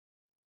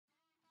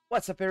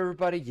What's up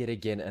everybody, yet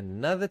again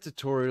another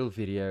tutorial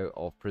video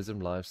of Prism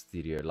Live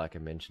Studio. Like I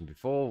mentioned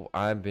before,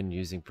 I've been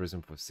using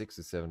Prism for 6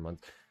 to 7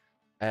 months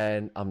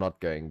and I'm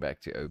not going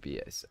back to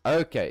OBS.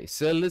 Okay,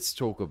 so let's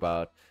talk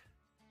about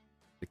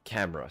the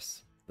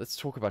cameras. Let's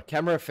talk about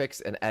camera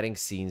effects and adding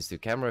scenes to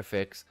camera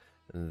effects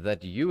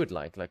that you would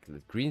like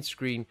the green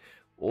screen,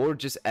 or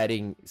just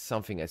adding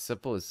something as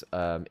simple as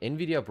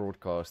NVIDIA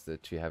Broadcaster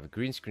to have a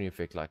green screen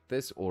effect like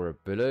this, or a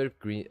blur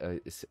green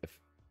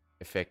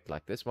effect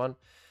like this one.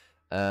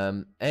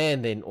 And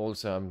then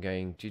also I'm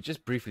going to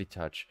just briefly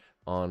touch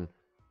on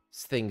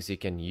things you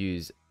can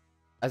use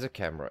as a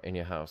camera in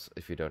your house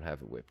if you don't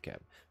have a webcam.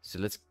 So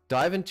let's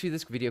dive into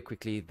this video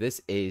quickly. This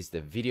is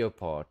the video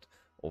part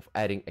of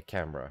adding a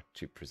camera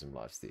to Prism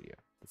Live Studio.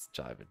 Let's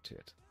dive into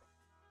it.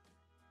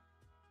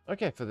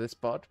 Okay, for this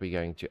part we're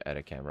going to add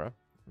a camera.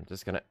 I'm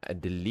just gonna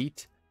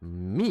delete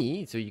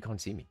me so you can't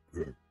see me.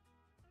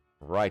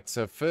 Right,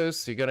 so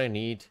first you're gonna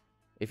need,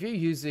 if you're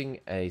using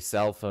a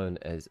cell phone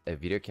as a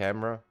video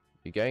camera,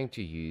 you're going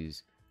to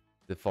use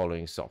the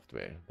following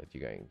software that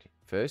you're going to.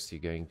 First,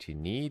 you're going to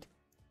need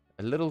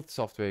a little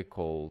software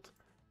called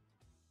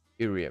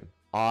Irium.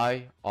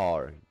 I-R-I-U-N.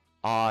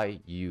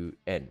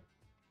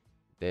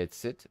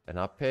 That's it. An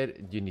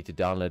iPad. You need to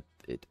download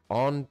it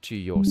onto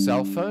your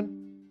cell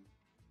phone.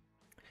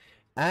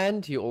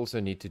 And you also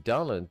need to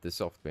download the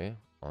software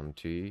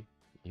onto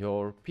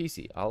your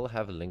PC. I'll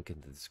have a link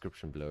in the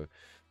description below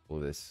for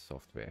this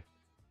software.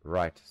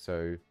 Right,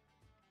 so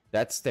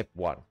that's step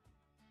one.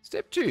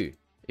 Step 2,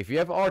 if you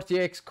have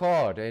RTX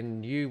card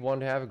and you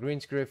want to have a green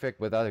screen effect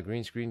without a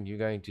green screen, you're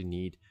going to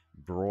need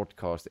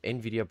Broadcaster,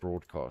 NVIDIA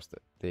Broadcaster.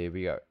 There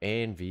we go,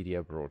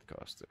 NVIDIA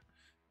Broadcaster.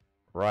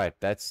 Right,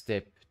 that's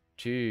step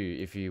 2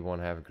 if you want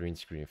to have a green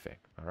screen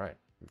effect. Alright,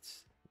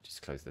 let's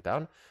just close that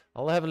down.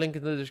 I'll have a link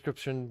in the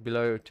description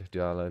below to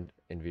download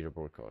NVIDIA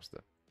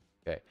Broadcaster.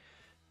 Okay,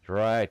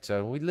 right,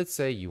 so let's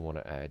say you want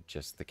to add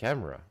just the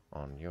camera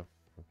on your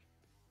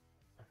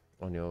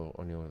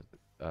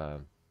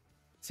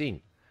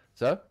scene.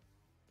 So,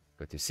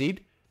 go to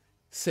seed,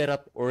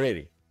 setup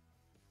already.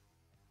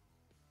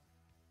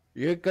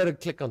 You're going to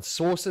click on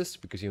sources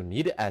because you'll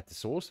need to add the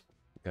source.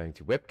 Going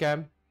to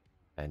webcam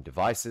and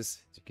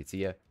devices, as you can see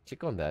here,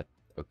 click on that.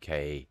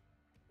 Okay,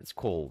 let's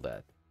call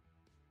that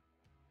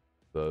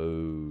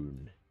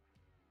phone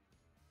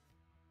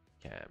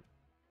cam.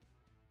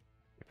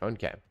 Your phone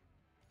cam.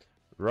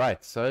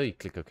 Right, so you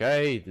click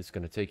OK. This is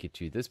going to take you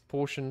to this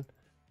portion.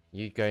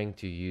 You're going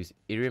to use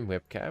Irium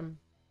webcam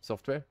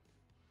software.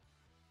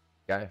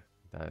 Okay,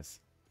 that's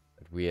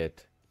a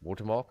weird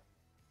watermark.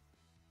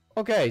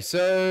 Okay,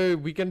 so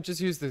we can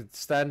just use the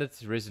standard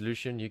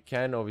resolution. You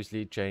can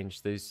obviously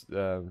change these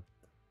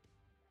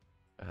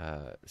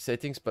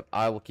settings, but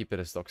I will keep it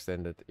as stock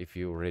standard if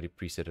you already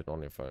preset it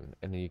on your phone,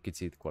 and then you can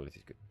see the quality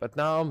is good. But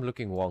now I'm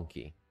looking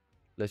wonky.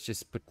 Let's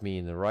just put me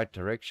in the right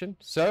direction.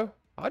 So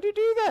how do you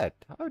do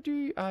that? How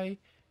do I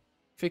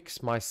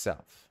fix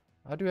myself?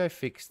 How do I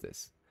fix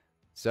this?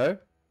 So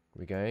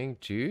we're going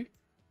to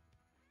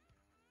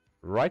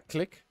right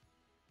click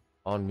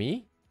on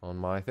me, on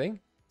my thing.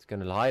 It's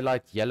going to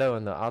highlight yellow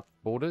on the out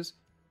borders.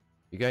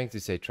 You're going to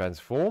say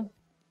transform,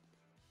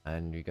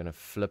 and you're going to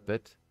flip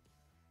it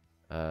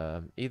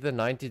either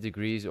 90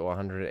 degrees or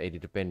 180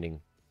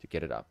 depending to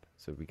get it up.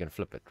 So we can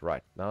flip it.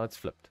 Right, now it's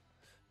flipped.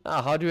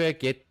 Now how do I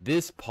get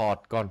this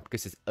part gone?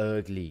 Because it's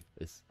ugly.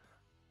 Let's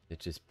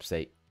just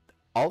say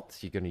Alt.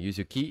 You're going to use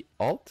your key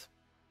Alt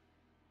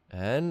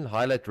and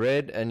highlight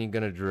red, and you're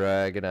going to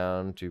drag it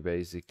down to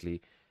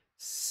basically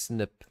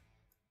snip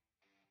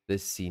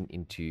this scene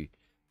into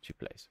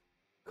place.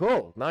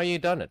 Cool, now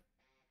you've done it.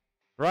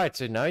 Right,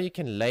 so now you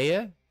can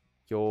layer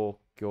your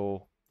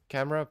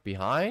camera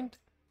behind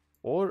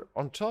or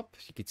on top.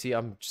 You can see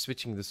I'm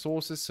switching the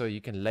sources, so you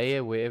can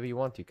layer wherever you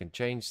want. You can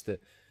change the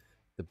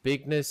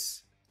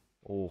bigness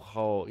or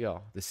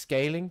the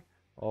scaling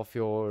of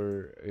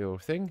your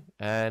thing,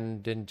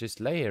 and then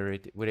just layer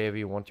it wherever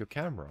you want your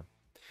camera.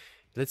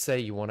 Let's say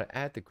you want to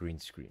add the green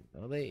screen.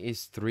 Now there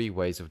is 3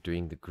 ways of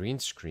doing the green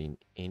screen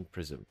in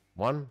Prism.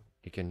 One,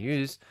 you can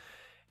use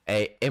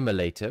a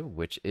emulator,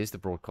 which is the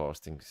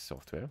broadcasting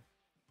software.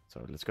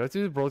 So let's go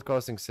to the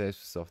broadcasting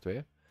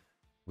software.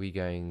 We're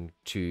going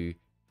to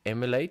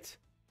emulate.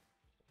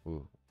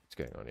 Ooh, what's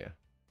going on here?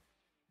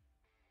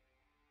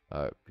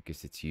 Oh,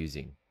 because it's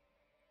using.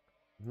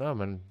 No,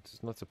 man,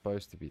 it's not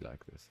supposed to be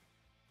like this.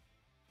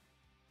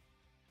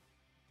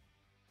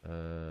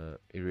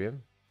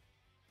 Irium.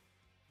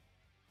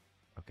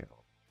 Okay.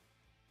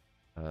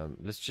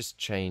 Let's just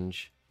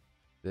change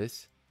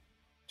this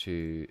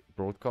to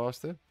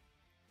broadcaster.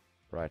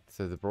 Right,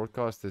 so the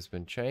broadcaster has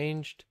been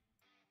changed.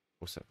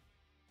 Awesome.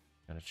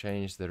 I'm gonna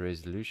change the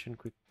resolution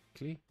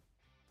quickly.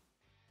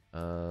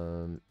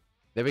 There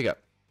we go.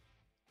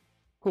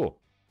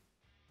 Cool.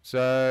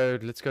 So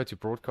let's go to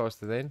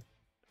broadcaster then.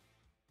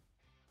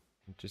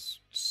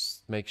 Just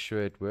make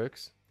sure it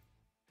works.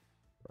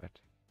 Right.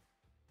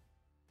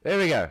 There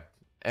we go.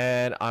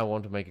 And I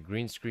want to make a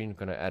green screen. I'm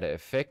gonna add an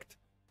effect.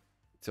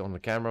 It's on the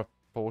camera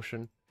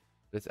portion.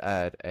 Let's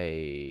add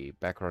a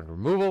background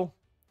removal.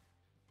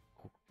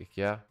 click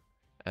here,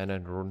 and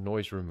then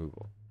noise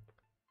removal.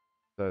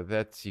 So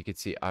that's, you can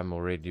see I'm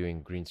already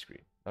doing green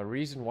screen. The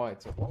reason why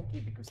it's so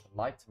wonky because the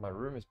light in my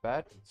room is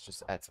bad. Let's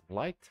just add some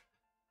light.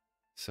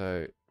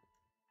 So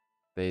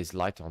there's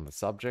light on the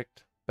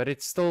subject, but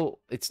it's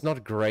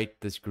not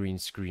great, this green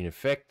screen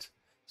effect.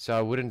 So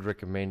I wouldn't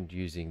recommend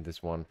using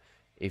this one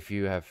if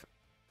you have,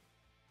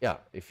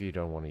 if you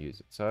don't want to use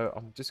it. So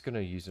I'm just going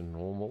to use a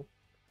normal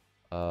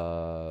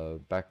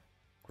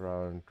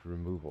background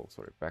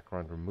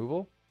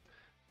removal.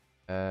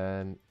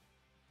 And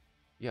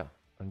yeah,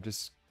 I'm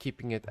just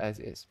keeping it as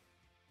is.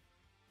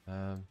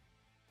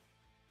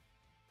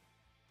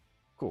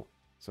 Cool.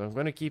 So I'm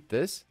going to keep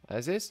this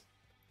as is.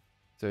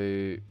 So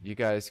you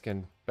guys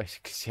can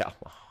basically see how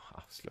my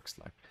house looks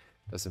like.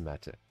 Doesn't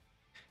matter.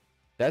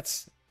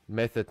 That's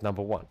method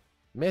number 1.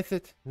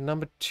 Method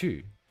number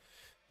 2.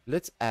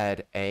 Let's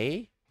add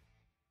a...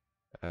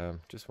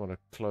 just want to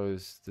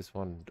close this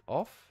one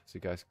off so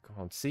you guys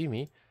can't see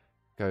me.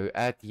 Go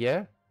add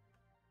here.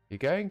 You're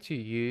going to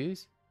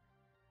use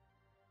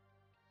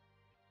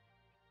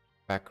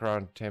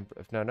background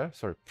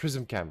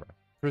prism camera.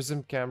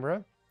 Prism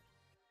camera.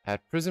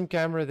 Add prism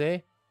camera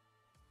there.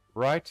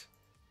 Right.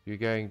 You're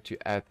going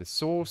to add the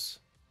source.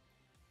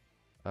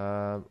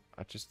 I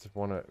just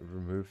want to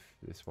remove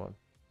this one.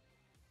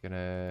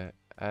 Gonna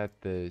add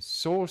the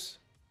source.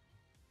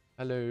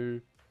 Hello.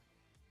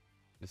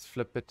 Let's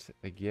flip it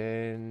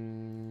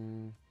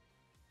again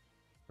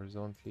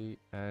horizontally,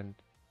 and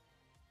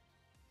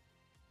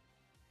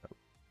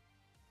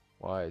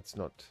why it's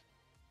not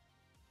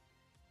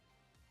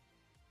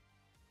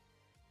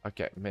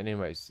okay.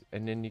 Anyways,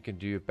 and then you can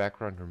do a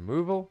background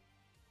removal.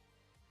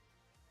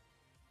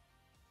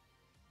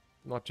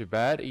 Not too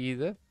bad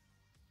either.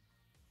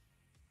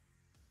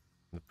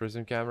 The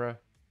prism camera.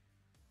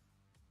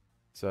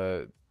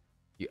 So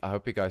I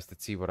hope you guys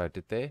did see what I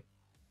did there.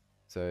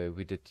 So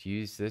we did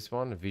use this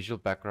one, visual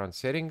background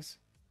settings.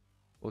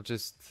 We'll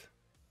just,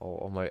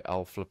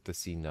 I'll flip the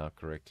scene now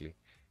correctly.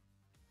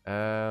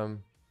 Okay,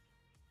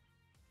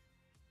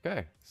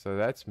 so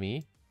that's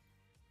me.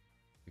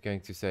 We're going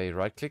to say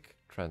right click,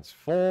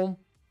 transform.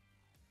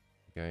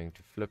 We're going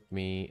to flip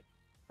me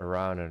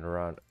around and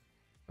around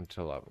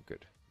until I'm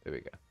good. There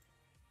we go.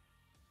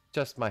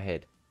 Just my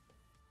head.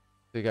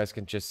 So you guys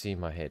can just see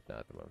my head now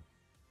at the moment.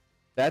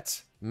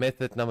 That's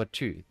method number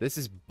 2. This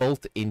is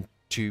built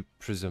into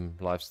Prism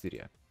Live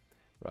Studio.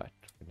 Right.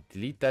 I'm going to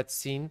delete that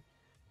scene.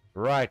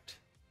 Right.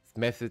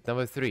 Method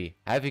number 3.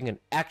 Having an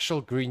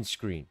actual green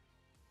screen.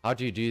 How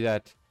do you do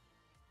that?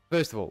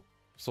 First of all,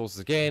 sources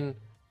again.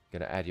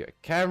 Going to add your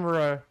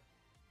camera.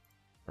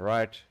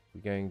 Right.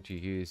 We're going to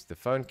use the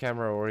phone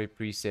camera already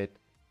preset.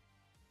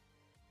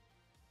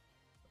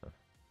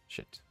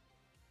 Shit.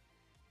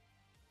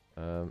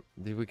 We're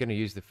going to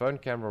use the phone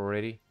camera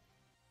already.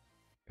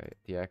 Okay,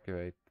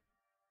 deactivate.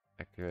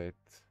 Activate.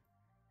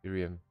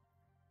 Irium.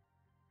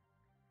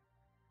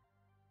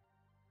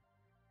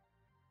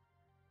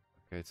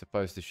 Okay, it's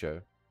supposed to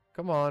show.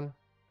 Come on.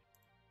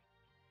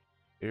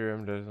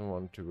 Irium doesn't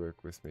want to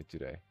work with me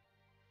today.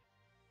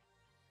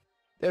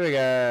 There we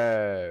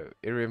go.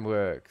 Irium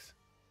works.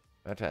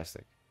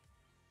 Fantastic.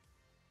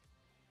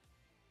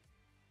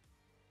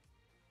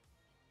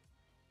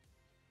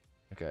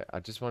 Okay, I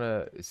just want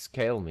to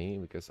scale me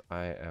because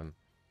I am...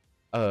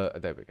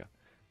 there we go.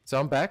 So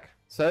I'm back.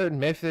 So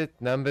method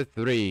number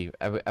 3,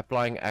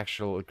 applying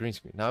actual green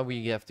screen. Now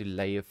we have to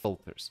layer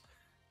filters.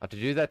 How to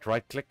do that?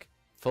 Right click,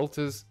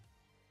 filters.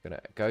 You're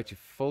going to go to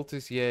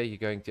filters here. You're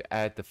going to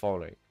add the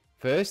following.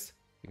 First,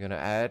 you're going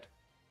to add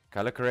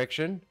color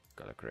correction,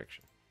 color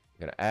correction.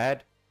 You're going to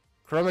add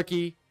chroma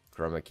key,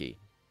 chroma key.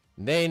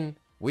 And then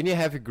when you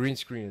have a green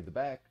screen at the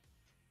back,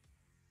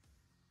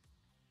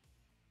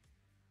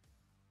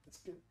 let's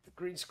get the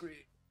green screen.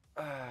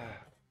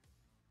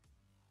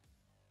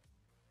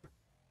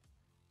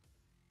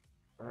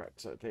 Alright,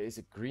 so there is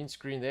a green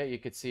screen there. You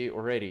can see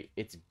already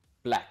it's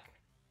black.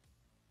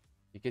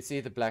 You can see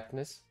the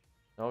blackness.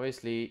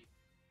 Obviously,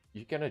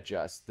 you can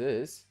adjust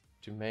this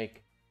to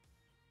make...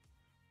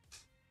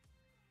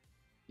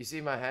 You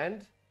see my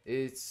hand?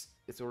 It's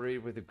already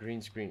with the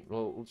green screen.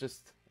 Well, we'll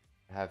just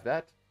have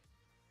that.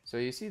 So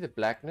you see the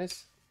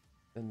blackness,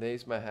 and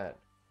there's my hand.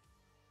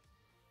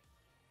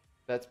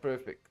 That's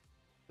perfect.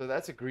 So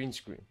that's a green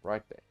screen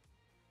right there.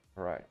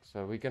 Alright,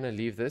 so we're going to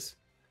leave this.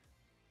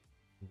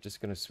 I'm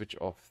just going to switch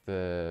off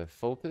the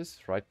filters.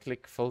 Right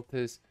click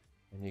filters,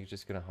 and you're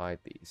just going to hide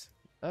these.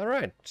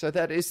 Alright, so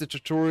that is the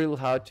tutorial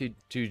how to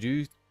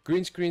do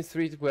green screen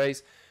 3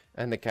 ways,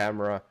 and the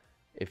camera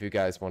if you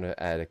guys want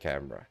to add a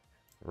camera.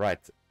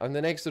 Right, on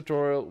the next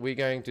tutorial we're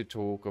going to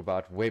talk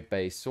about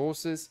web-based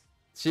sources.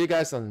 See you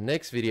guys on the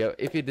next video.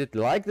 If you did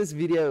like this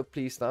video,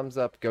 please thumbs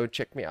up. Go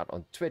check me out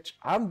on Twitch.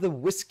 I'm the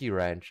Whiskey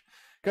Ranch.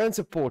 Go and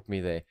support me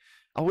there.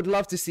 I would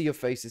love to see your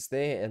faces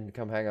there and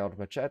come hang out in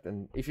my chat.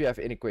 And if you have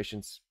any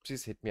questions,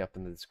 please hit me up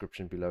in the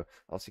description below.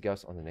 I'll see you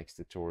guys on the next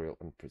tutorial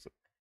on Prism.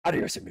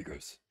 Adios,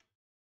 amigos.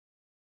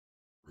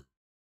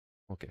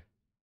 Okay.